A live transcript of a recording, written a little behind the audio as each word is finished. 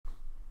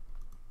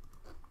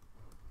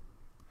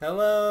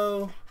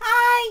Hello.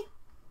 Hi.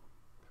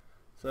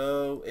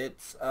 So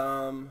it's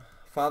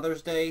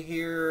Father's Day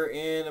here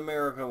in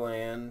America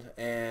Land,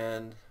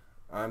 and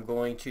I'm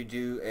going to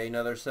do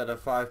another set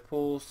of 5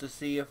 pulls to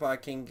see if I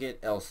can get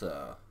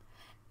Elsa.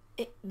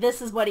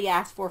 This is what he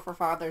asked for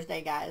Father's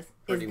Day, guys.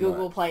 Pretty is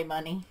Google much. Play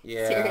money.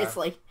 Yeah.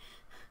 Seriously.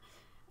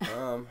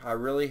 I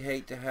really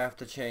hate to have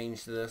to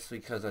change this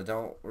because I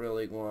don't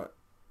really want...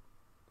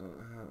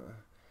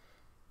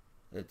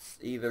 it's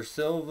either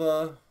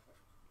Silva,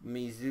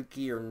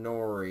 Mizuki, or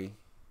Nori.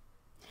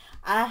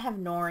 I have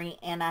Nori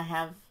and I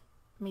have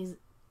Girl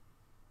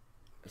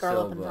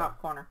Silva. up in the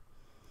top corner.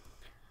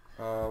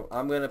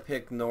 I'm going to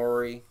pick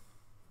Nori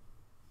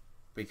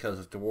because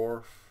of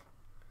Dwarf.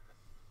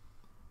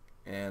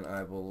 And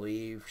I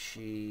believe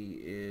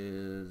she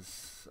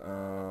is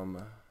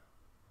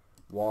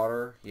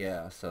water.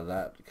 Yeah, so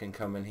that can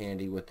come in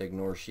handy with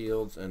Ignore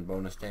Shields and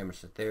bonus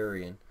damage to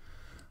Therian.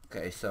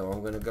 Okay, so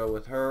I'm going to go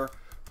with her.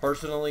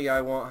 Personally,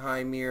 I want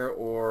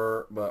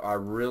Hymir, but I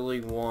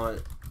really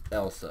want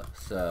Elsa.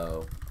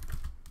 So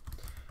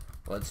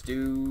let's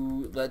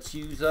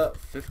use up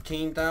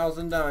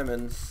 15,000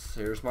 diamonds.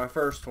 Here's my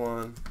first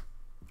one.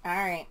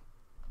 Alright.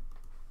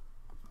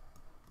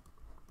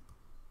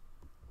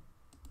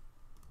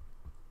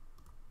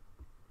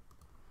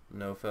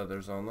 No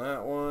feathers on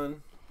that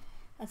one.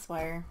 I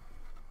swear.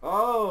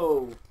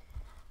 Oh!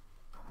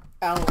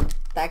 Oh,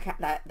 that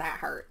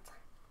hurts.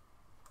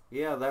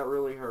 Yeah, that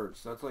really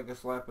hurts. That's like a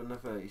slap in the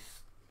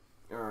face.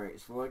 Alright,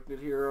 selected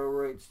hero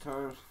rates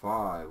times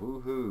 5.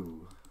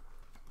 Woohoo!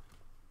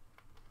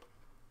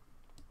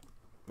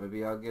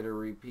 Maybe I'll get a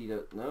repeat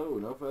of...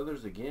 No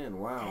feathers again.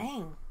 Wow.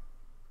 Dang.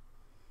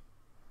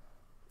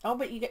 Oh,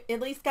 but you at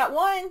least got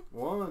one.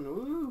 One,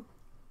 woo!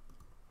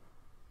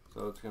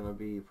 So it's going to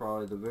be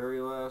probably the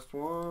very last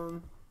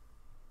one.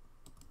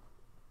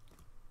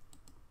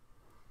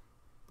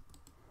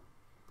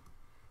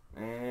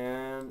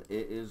 And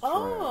it is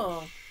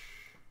trash.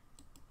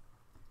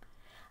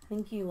 I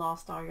think you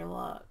lost all your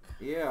luck.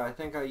 Yeah, I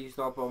think I used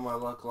up all my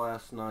luck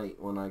last night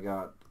when I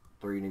got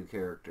 3 new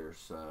characters,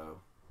 so...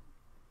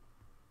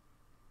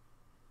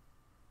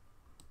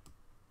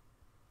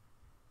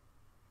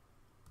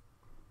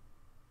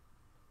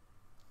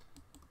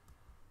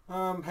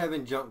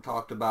 having junk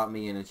talked about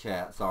me in a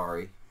chat,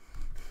 sorry.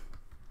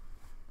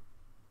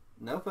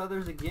 No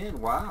feathers again,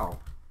 wow.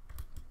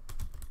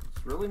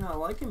 It's really not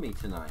liking me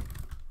tonight.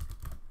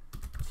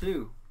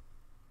 2.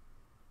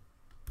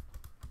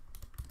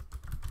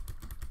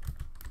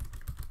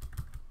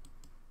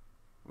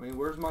 I mean,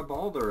 where's my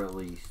Balder at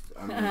least?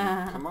 I mean,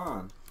 come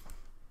on.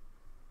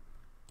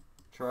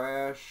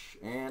 Trash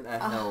and a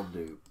hell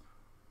dupe.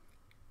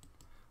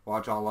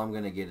 Watch, all I'm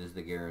going to get is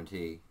the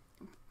guarantee.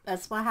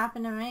 That's what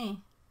happened to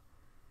me.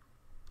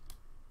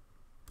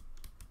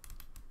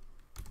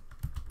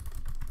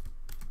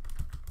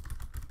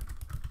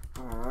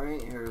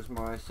 Alright, here's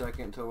my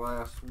second to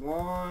last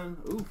one.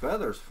 Ooh,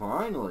 feathers,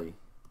 finally.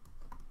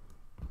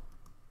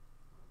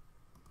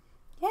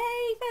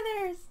 Yay,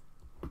 feathers!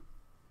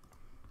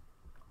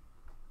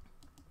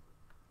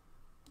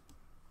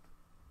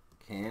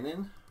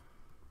 Cannon.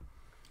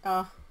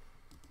 Oh.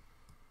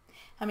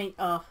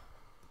 Oh.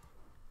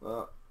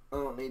 Well, I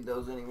don't need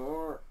those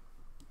anymore.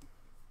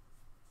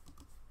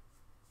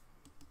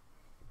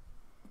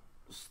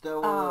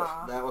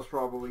 Stella, that was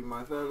probably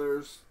my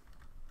feathers.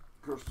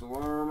 Crystal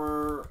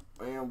Armor,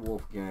 and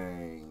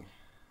Wolfgang.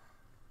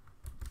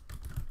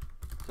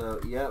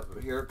 So, yep,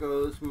 here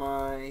goes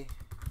my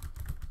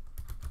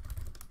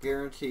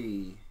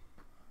guarantee.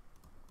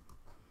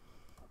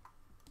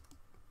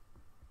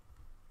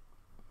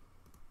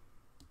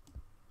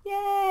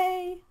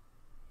 Yay!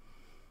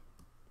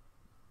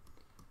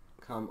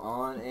 Come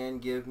on and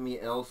give me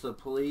Elsa,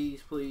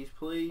 please, please,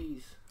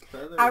 please.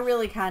 Feathers. I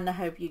really kind of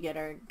hope you get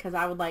her, because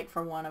I would like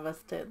for one of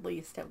us to at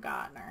least have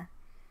gotten her.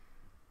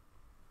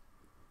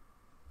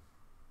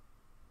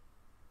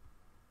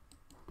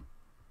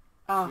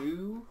 Oh.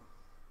 2.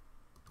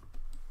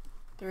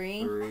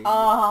 3. 3.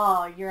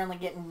 Oh, you're only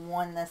getting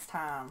one this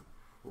time.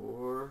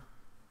 4.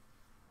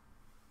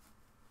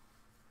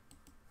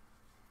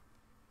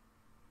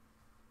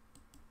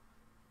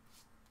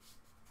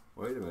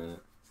 Wait a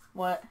minute.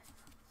 What?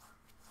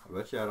 I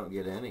bet you I don't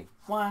get any.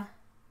 Why?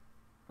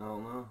 I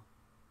don't know.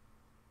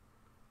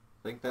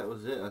 I think that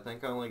was it. I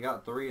think I only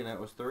got 3 and that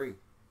was 3.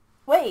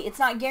 Wait, it's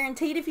not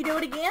guaranteed if you do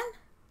it again?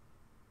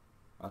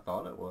 I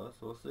thought it was.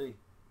 We'll see.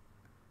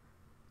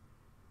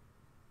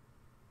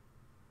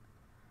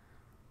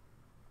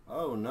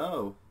 Oh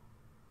no.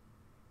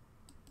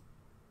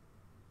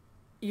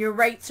 Your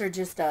rates are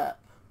just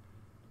up.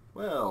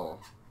 Well.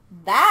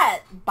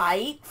 That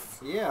bites.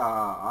 Yeah,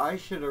 I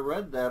should have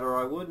read that or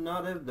I would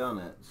not have done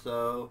it.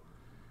 So,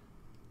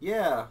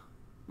 yeah,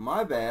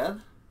 my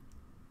bad.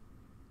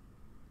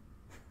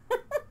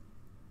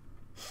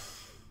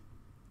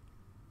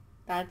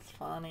 That's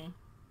funny.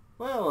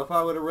 Well, if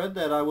I would have read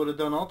that, I would have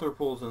done altar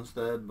pulls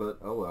instead, but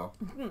oh well.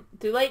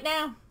 Too late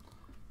now.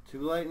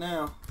 Too late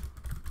now.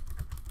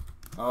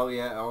 Oh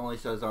yeah, it only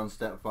says on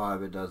step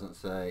 5, it doesn't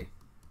say.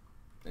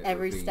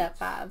 Every step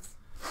 5s.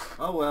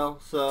 Oh well,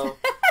 so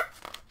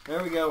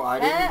there we go. I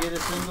didn't get a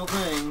single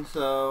thing,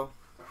 so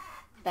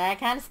that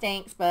kind of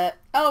stinks, but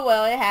oh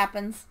well, it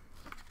happens.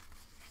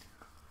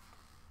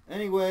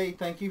 Anyway,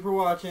 thank you for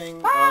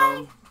watching.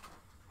 Bye.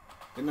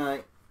 Good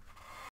night.